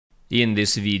In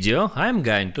this video, I'm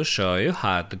going to show you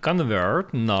how to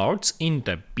convert notes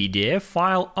into PDF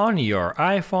file on your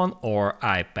iPhone or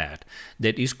iPad.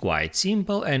 That is quite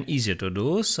simple and easy to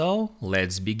do, so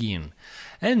let's begin.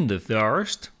 And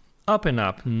first, open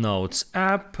up Notes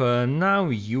app. Now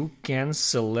you can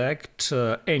select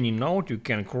any note, you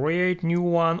can create new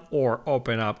one or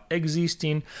open up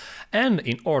existing, and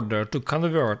in order to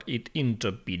convert it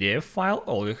into PDF file,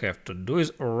 all you have to do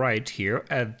is right here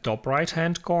at top right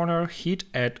hand corner hit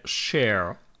at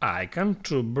share icon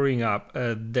to bring up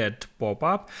that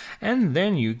pop-up, and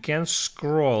then you can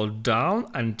scroll down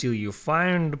until you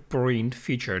find print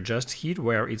feature. Just hit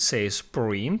where it says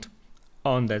print.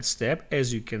 On that step,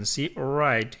 as you can see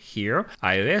right here,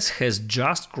 iOS has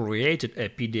just created a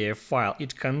PDF file.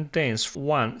 It contains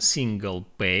one single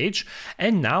page,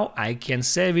 and now I can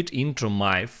save it into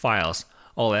my files.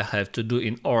 All I have to do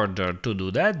in order to do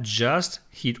that, just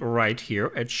hit right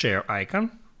here at share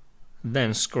icon,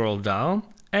 then scroll down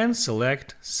and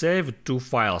select Save to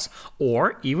Files,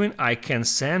 or even I can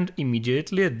send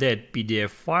immediately that PDF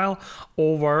file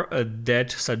over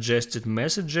that suggested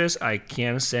messages. I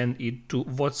can send it to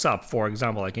WhatsApp. For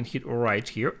example, I can hit right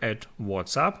here at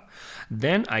WhatsApp,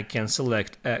 then I can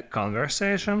select a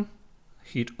conversation,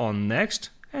 hit on Next,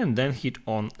 and then hit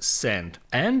on Send.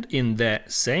 And in the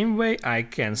same way, I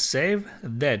can save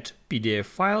that PDF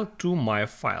file to my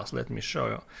files. Let me show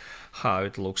you how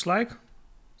it looks like.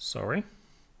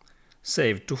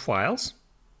 Save to files.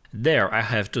 There I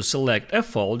have to select a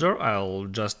folder. I'll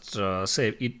just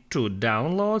save it to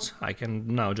downloads. I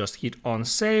can now just hit on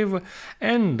save,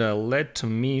 and let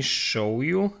me show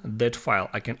you that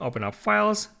file. I can open up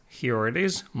files. Here it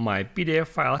is, my PDF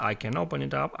file. I can open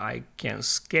it up, I can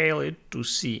scale it to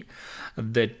see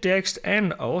the text,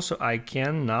 and also I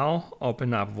can now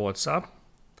open up WhatsApp.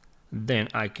 Then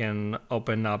I can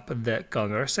open up the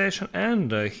conversation, and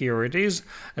here it is,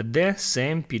 the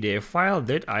same PDF file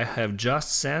that I have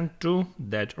just sent to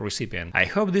that recipient. I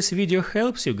hope this video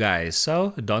helps you guys,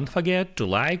 so don't forget to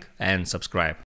like and subscribe.